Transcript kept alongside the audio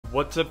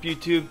What's up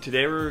YouTube?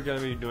 Today we're going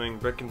to be doing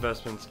brick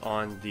investments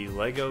on the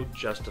Lego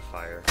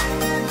Justifier.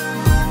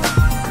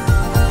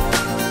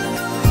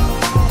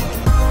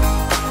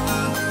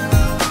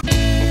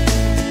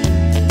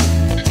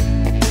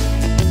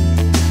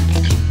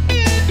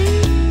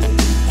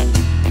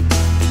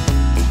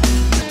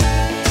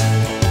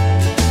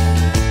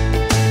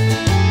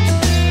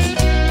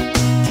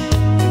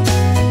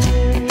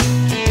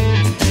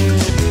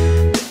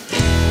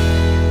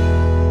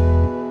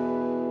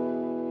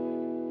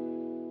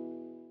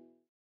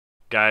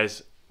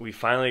 Guys, we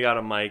finally got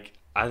a mic.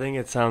 I think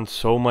it sounds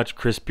so much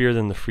crispier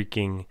than the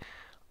freaking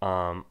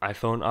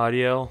iPhone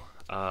audio.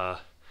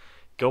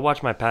 Go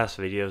watch my past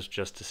videos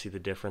just to see the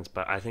difference,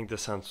 but I think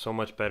this sounds so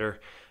much better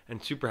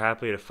and super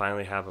happy to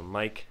finally have a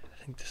mic.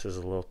 I think this is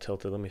a little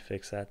tilted. Let me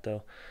fix that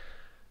though.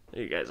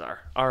 There you guys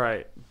are.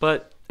 Alright,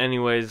 but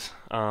anyways,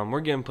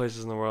 we're getting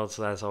places in the world,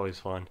 so that's always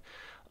fun.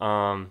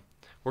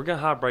 We're going to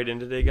hop right in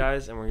today,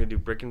 guys, and we're going to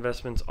do brick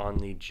investments on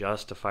the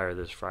Justifier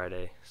this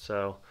Friday.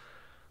 So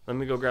let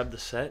me go grab the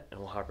set and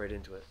we'll hop right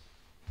into it.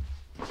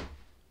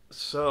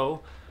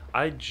 So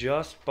I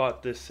just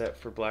bought this set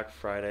for Black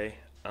Friday.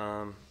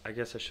 I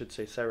guess I should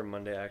say Cyber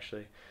Monday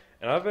actually.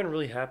 And I've been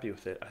really happy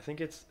with it. I think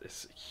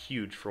it's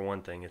huge for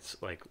one thing.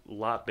 It's like a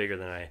lot bigger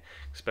than I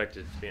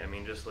expected it to be. I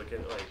mean, just look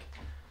at like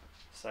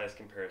size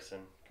comparison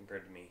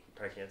compared to me. You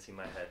probably can't see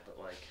my head, but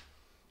like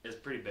it's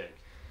pretty big.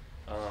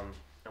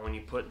 And when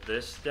you put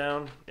this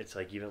down, it's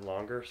like even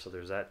longer, so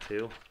there's that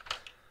too.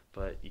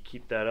 But you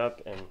keep that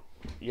up and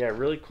yeah,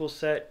 really cool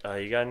set.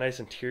 You got a nice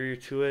interior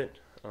to it.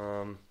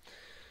 I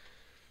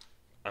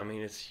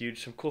mean, it's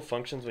huge. Some cool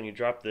functions when you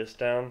drop this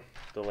down.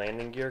 The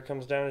landing gear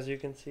comes down, as you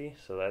can see,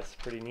 so that's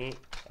pretty neat.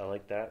 I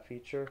like that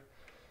feature.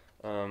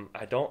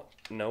 I don't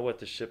know what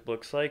the ship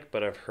looks like,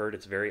 but I've heard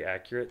it's very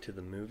accurate to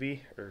the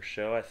movie or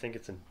show. I think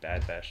it's in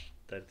Bad Batch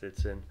that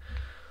it's in.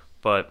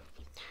 But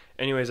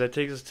anyways, that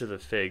takes us to the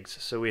figs.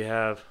 So we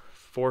have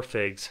 4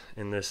 figs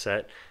in this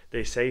set.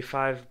 They say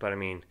 5, but I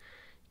mean,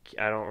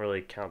 I don't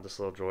really count this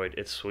little droid.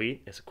 It's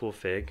sweet. It's a cool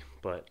fig,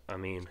 but I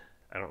mean,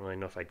 I don't really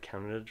know if I'd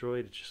count it a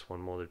droid. It's just one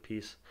molded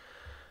piece.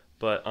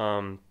 But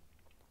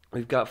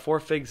we've got 4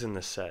 figs in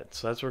this set,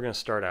 so that's what we're going to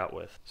start out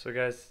with. So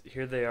guys,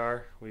 here they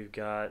are. We've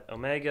got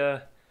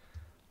Omega,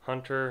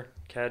 Hunter,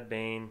 Cad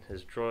Bane,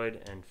 his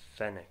droid, and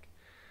Fennec.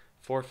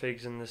 4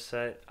 figs in this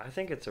set. I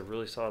think it's a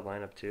really solid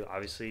lineup too.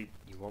 Obviously,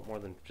 you want more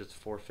than just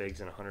 4 figs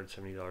in a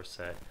 $170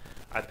 set.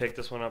 I picked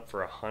this one up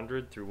for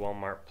 $100 through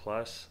Walmart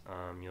Plus.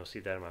 You'll see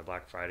that in my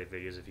Black Friday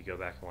videos if you go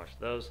back and watch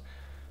those.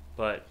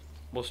 But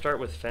we'll start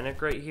with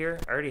Fennec right here.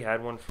 I already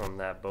had one from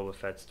that Boba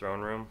Fett's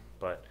throne room,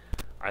 but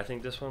I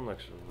think this one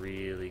looks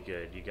really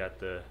good. You got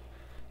the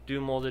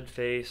dew molded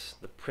face,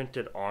 the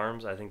printed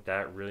arms. I think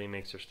that really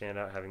makes her stand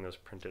out, having those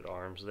printed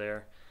arms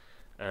there.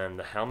 And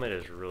the helmet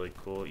is really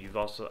cool.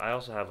 I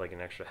also have like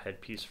an extra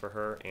headpiece for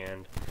her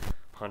and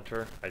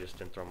Hunter. I just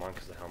didn't throw them on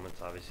because the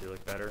helmets obviously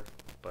look better.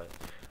 But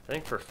I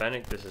think for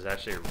Fennec, this is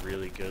actually a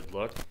really good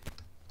look.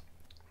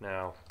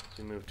 Now, as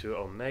we move to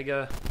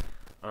Omega,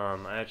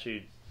 I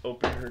actually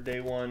opened her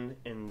day 1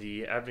 in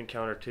the advent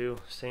calendar too.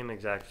 Same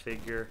exact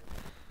figure.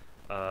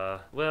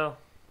 Well,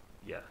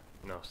 yeah,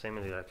 no, same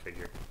exact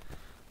figure.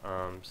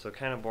 So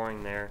kind of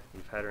boring there.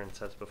 We've had her in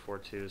sets before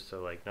too,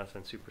 so like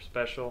nothing super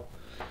special.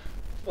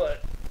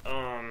 But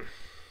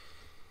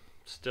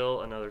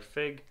still another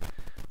fig.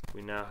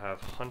 We now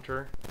have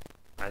Hunter.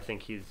 I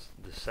think he's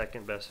the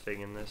second best fig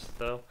in this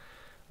though.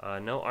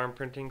 No arm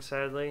printing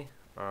sadly,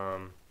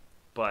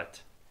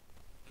 but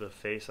the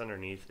face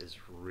underneath is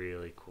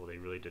really cool. They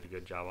really did a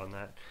good job on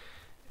that.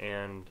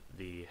 And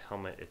the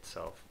helmet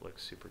itself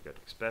looks super good,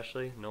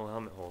 especially no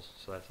helmet holes,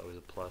 so that's always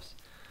a plus.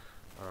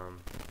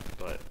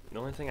 But the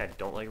only thing I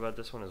don't like about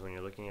this one is when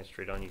you're looking at it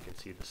straight on, you can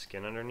see the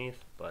skin underneath.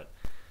 But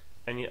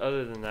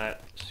other than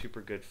that,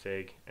 super good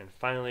fig. And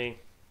finally,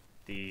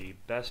 the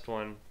best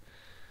one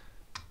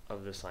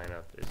of this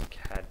lineup is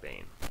Cad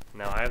Bane.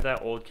 Now, I have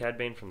that old Cad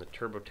Bane from the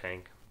Turbo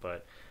Tank,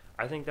 but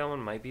I think that one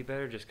might be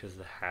better just because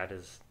the hat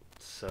is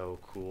so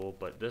cool.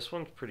 But this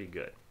one's pretty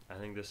good. I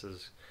think this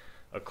is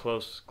a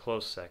close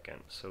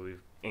second. So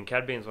and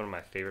Cad Bane's one of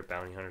my favorite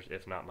bounty hunters,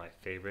 if not my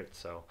favorite.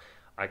 So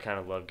I kind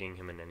of love getting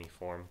him in any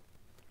form.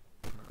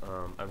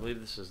 I believe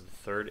this is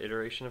the 3rd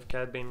iteration of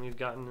Cad Bane we've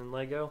gotten in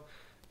Lego.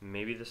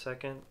 Maybe the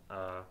 2nd,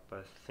 but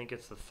I think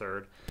it's the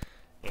 3rd.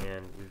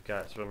 And we've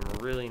got some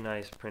really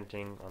nice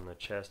printing on the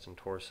chest and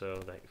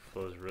torso that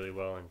flows really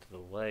well into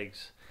the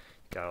legs.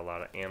 Got a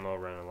lot of ammo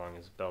running along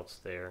his belts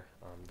there.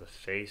 The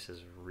face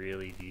is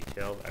really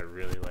detailed. I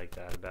really like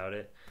that about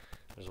it.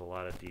 There's a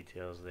lot of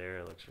details there.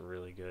 It looks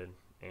really good.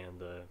 And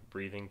the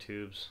breathing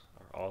tubes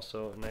are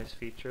also a nice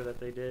feature that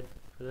they did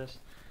for this.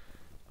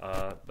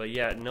 But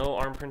yeah, no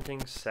arm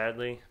printing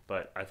sadly,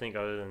 but I think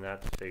other than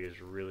that, the fig is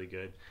really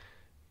good.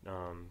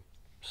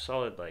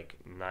 Solid like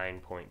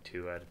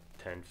 9.2 out of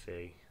 10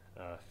 fig.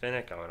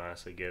 Fennec I would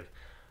honestly give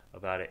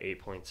about an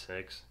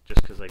 8.6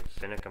 just because like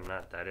Fennec I'm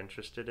not that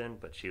interested in,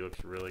 but she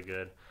looks really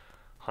good.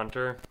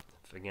 Hunter,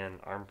 again,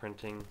 arm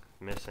printing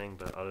missing,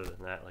 but other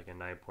than that, like a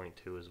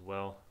 9.2 as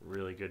well.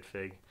 Really good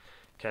fig.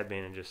 Cad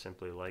Bane I just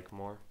simply like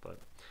more. But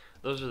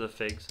those are the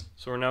figs.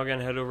 So we're now going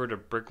to head over to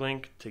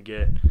Bricklink to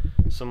get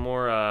some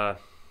more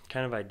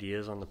kind of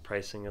ideas on the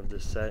pricing of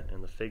this set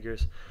and the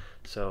figures.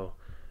 So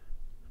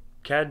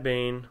Cad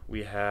Bane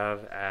we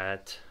have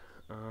at,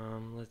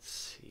 let's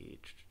see,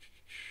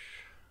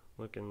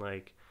 looking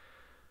like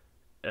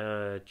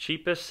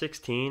cheapest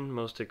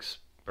 16,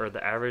 or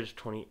the average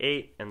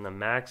 28, and the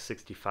max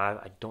 65.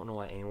 I don't know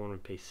why anyone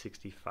would pay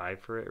 65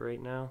 for it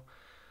right now.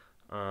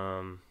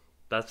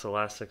 That's the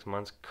last 6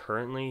 months.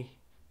 Currently,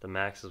 the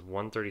max is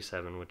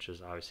 137, which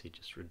is obviously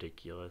just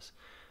ridiculous.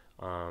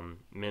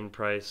 Min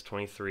price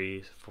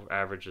 23,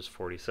 average is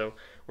 40. So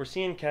we're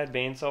seeing Cad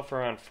Bane sell for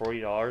around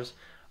 $40.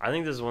 I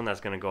think this is one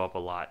that's going to go up a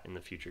lot in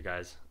the future,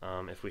 guys.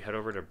 If we head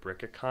over to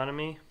Brick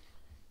Economy,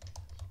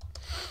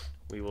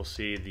 we will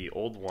see the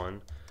old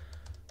one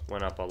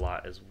went up a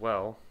lot as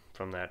well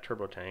from that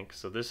turbo tank.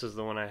 So this is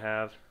the one I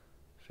have,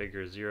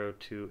 figure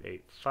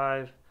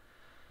 0285,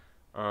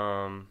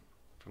 from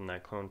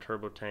that clone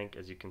turbo tank.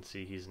 As you can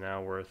see, he's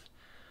now worth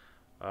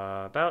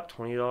about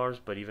 $20,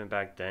 but even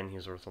back then he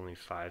was worth only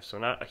 $5, so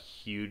not a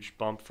huge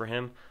bump for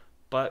him.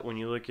 But when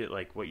you look at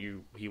like what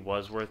he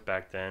was worth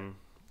back then,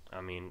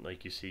 I mean,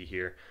 like you see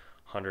here,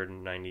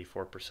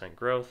 194%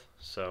 growth.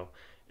 So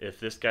if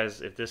this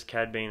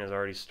Cad Bane is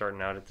already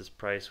starting out at this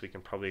price, we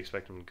can probably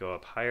expect him to go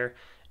up higher.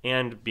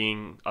 And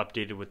being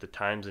updated with the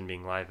times and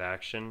being live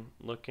action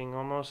looking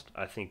almost,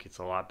 I think it's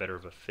a lot better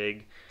of a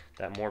fig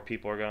that more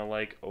people are going to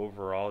like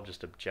overall,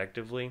 just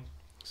objectively.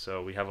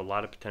 So we have a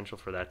lot of potential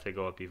for that to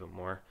go up even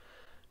more.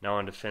 Now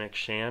on to Finnick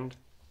Shand.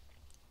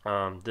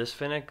 This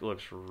Finnick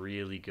looks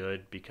really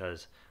good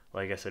because,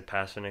 like I said,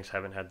 past Finnicks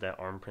haven't had that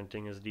arm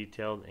printing as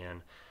detailed,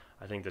 and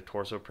I think the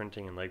torso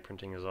printing and leg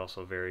printing is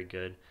also very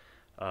good.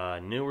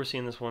 New, we're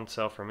seeing this one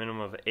sell for a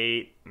minimum of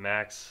 8,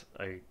 max,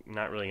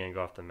 not really going to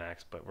go off the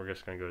max, but we're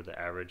just going to go to the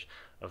average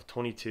of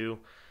 22.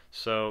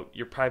 So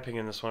you're probably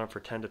picking this one up for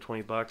 10 to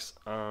 20 bucks.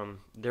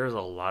 There's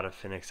a lot of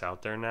Finnicks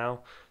out there now,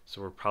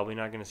 so we're probably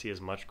not going to see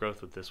as much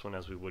growth with this one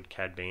as we would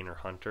Cad Bane or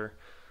Hunter,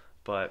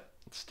 but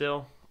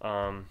still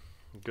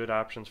good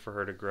options for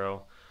her to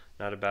grow.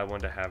 Not a bad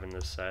one to have in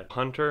this set.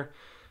 Hunter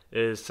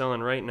is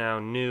selling right now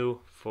new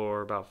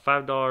for about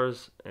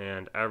 $5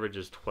 and average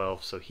is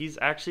 12, so he's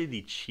actually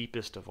the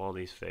cheapest of all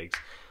these figs,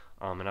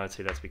 and I would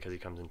say that's because he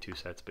comes in 2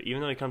 sets. But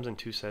even though he comes in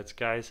 2 sets,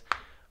 guys,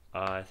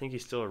 I think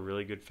he's still a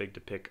really good fig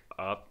to pick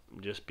up,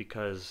 just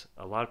because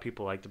a lot of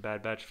people like the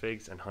Bad Batch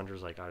figs, and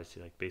Hunter's like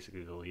obviously like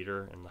basically the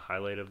leader and the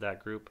highlight of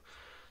that group,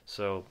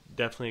 so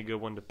definitely a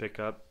good one to pick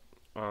up.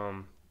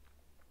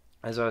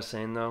 As I was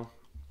saying though,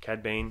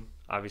 Cad Bane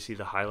obviously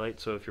the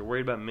highlight, so if you're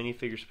worried about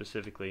minifigures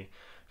specifically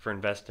for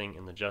investing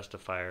in the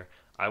Justifier,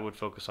 I would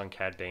focus on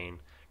Cad Bane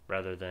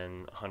rather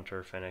than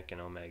Hunter, Finnick,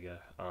 and Omega.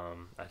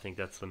 I think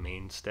that's the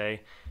mainstay,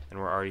 and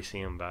we're already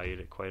seeing them valued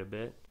at quite a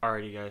bit.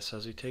 Alrighty guys, so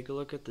as we take a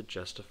look at the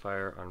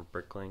Justifier on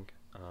Bricklink,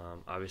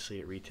 obviously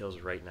it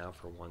retails right now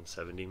for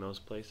 $170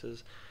 most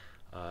places.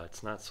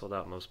 It's not sold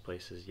out most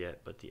places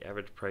yet, but the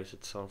average price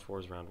it's selling for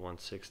is around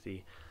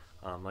 $160.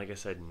 Like I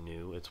said,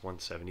 new, it's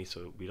 $170,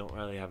 so we don't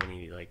really have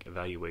any like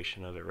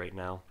evaluation of it right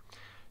now,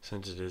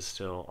 since it is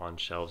still on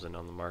shelves and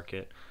on the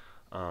market.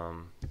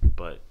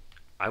 But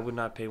I would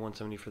not pay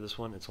 $170 for this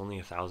one. It's only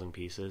 1,000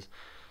 pieces,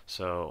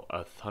 so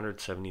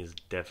 $170 is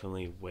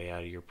definitely way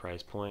out of your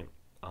price point.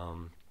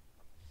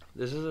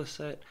 This is a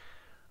set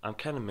I'm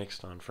kind of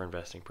mixed on for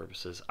investing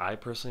purposes. I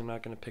personally am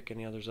not going to pick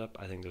any others up.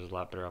 I think there's a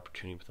lot better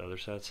opportunity with other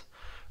sets.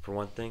 For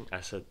one thing, I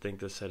think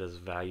this set is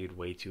valued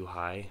way too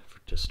high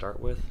to start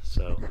with,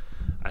 so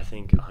I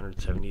think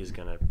 170 is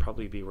going to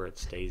probably be where it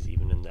stays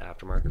even in the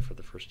aftermarket for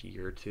the first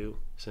year or two,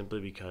 simply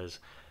because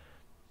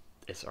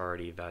it's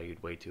already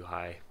valued way too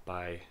high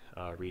by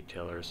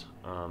retailers.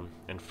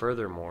 And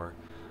furthermore,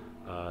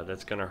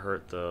 that's going to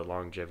hurt the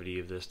longevity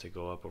of this to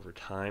go up over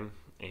time,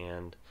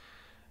 and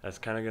that's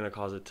kind of going to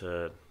cause it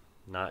to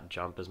not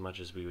jump as much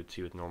as we would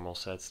see with normal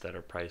sets that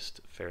are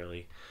priced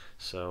fairly.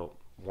 So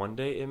one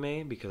day it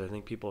may, because I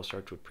think people will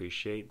start to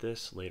appreciate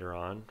this later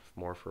on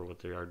more for what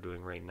they are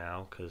doing right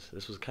now, because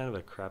this was kind of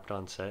a crapped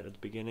on set at the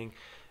beginning,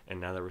 and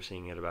now that we're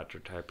seeing it about to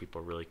retire, people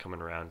are really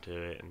coming around to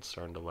it and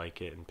starting to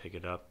like it and pick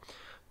it up.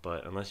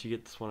 But unless you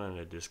get this one on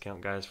a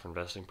discount, guys, for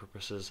investing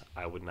purposes,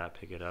 I would not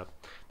pick it up.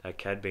 That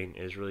Cad Bane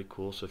is really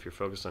cool, so if you're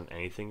focused on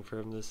anything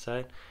from this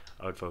set,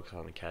 I would focus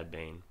on the Cad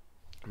Bane.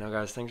 Now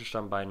guys, thanks for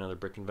stopping by another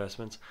Brick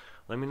Investments.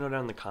 Let me know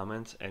down in the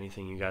comments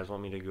anything you guys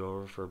want me to go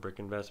over for a Brick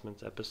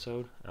Investments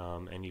episode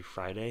any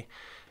Friday,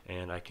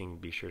 and I can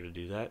be sure to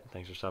do that.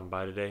 Thanks for stopping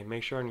by today.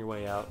 Make sure on your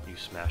way out you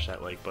smash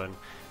that like button,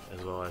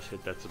 as well as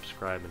hit that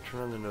subscribe and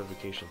turn on the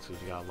notifications, because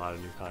we got a lot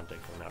of new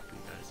content coming out for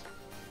you guys.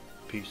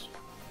 Peace.